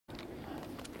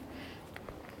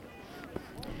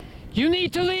You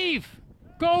need to leave.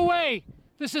 Go away.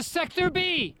 This is Sector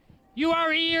B. You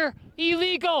are here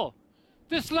illegal.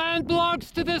 This land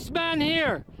belongs to this man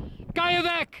here. Ga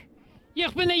weg.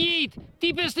 Ich bin a Yid.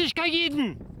 Die bist nicht kein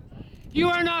Jiden. You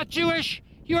are not Jewish.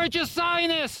 You are just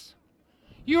Zionists.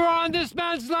 You are on this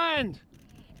man's land.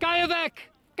 Ga weg.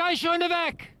 Ga schon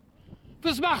weg.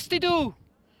 Was machst du?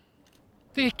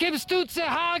 Die gibst du zu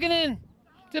Hagenen.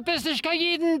 Du bist nicht kein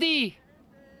Jiden, die.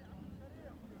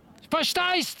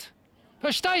 Verstehst?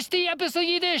 Verstehst die ein bisschen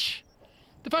Jiddisch?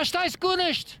 Du verstehst gut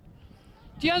nicht.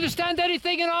 Do you understand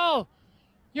anything at all?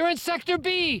 You're in Sector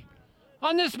B,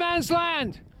 on this man's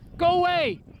land. Go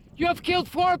away. You have killed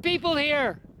 4 people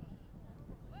here.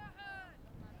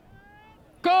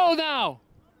 Go now.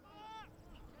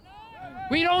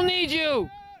 We don't need you.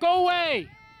 Go away.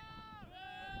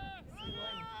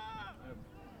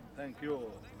 Thank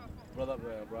you, brother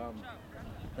Abraham.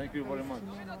 Thank you very much.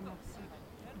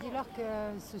 Dis-leur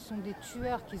que ce sont des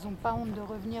tueurs, qu'ils n'ont pas honte de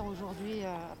revenir aujourd'hui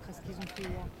après ce qu'ils ont fait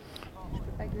hier.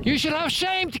 You should have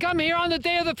shame to come here on the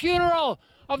day of the funeral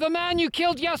of the man you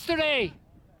killed yesterday.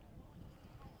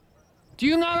 Do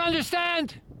you not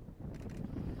understand?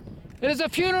 It is a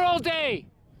funeral day.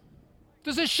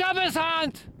 There's a Shabbos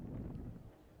hand.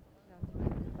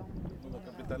 The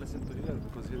capital listen to here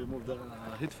because he removed the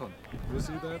headphone. You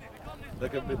see that? The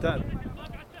capital,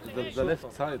 the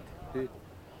left side.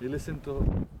 He listened to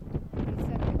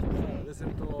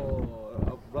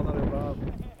brother Abraham.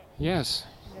 Yes.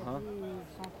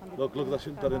 Look the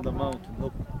shelter in the mountain.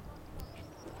 Look.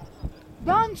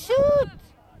 Don't shoot!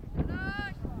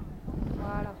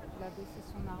 Voilà, il a baissé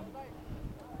son arme.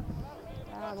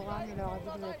 Là, Abraham, il leur a dit que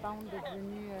vous n'avez pas honte d'être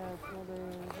venus pour le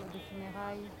jour des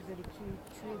funérailles, vous allez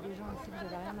tuer des gens ici, vous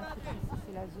n'avez rien à foutre ici,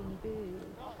 c'est la zone B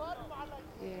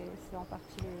et c'est en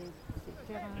partie c'est le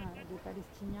terrain des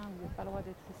Palestiniens, vous n'avez pas le droit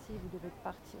d'être ici, vous devez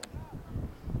partir.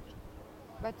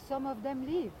 But some of them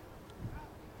leave.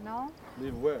 No?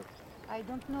 Leave where? I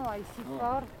don't know, I see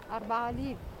 4, 4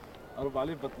 leave. 4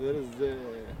 leave, but there is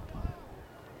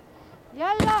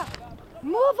Yalla!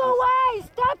 Move away!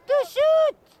 Stop to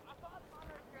shoot!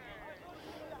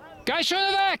 Guy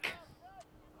Schoeneweg!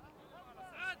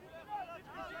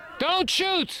 Don't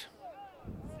shoot!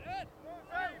 Ils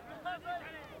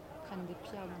prennent des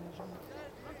pierres dans les jambes.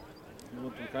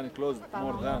 ممكن كان close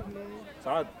more than.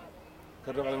 سعد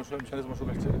قرب على مشوار مشان لازم اشوف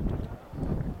الحكايه.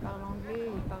 Il parle anglais,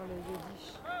 il parle yiddish.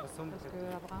 Parce que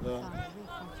Abraham, c'est un juif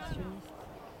antisioniste.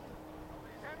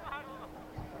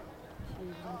 Qui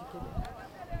vient du Québec.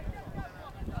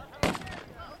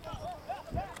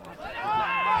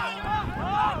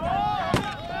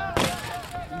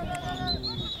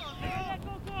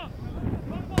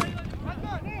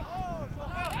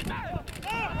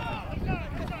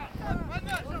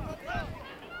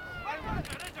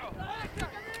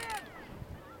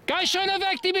 Guy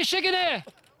Schoeneweg, die Michigane!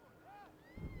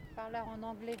 Parle en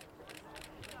anglais.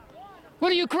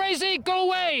 What are you crazy? Go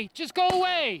away! Just go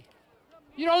away!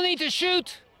 You don't need to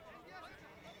shoot!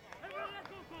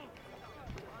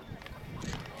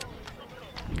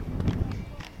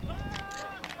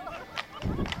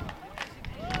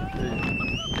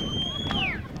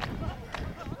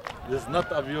 This is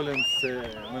not a violence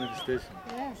manifestation.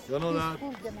 Yes, You know that?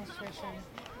 peaceful demonstration.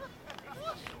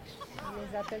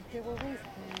 Ils les appellent terroristes,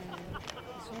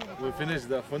 mais We finished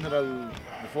the funeral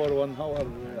before 1 hour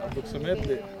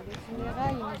approximately. les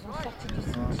funérailles, ils nous ont sortis du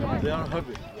cimetière. They are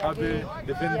happy. Happy Il n'y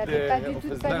defend avait pas du of tout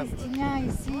de his land. Palestiniens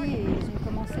ici et ils ont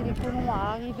commencé les colons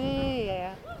à arriver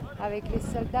avec les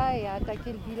soldats et à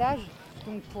attaquer le village.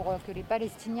 Donc pour que les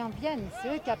Palestiniens viennent,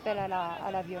 c'est eux qui appellent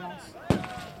à la violence.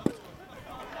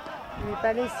 Les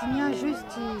Palestiniens juste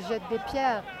ils jettent des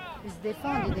pierres, ils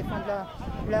défendent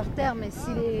leur terre, mais si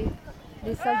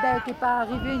les soldats n'étaient pas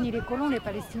arrivés ni les colons, les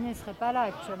Palestiniens ne seraient pas là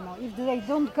actuellement. If they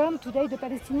don't come today, the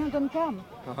Palestinians don't come.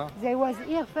 They was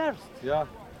here first. Yeah.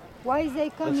 Why they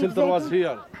come? The if shelter they was don't-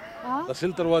 here. Huh? The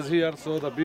shelter was here, so the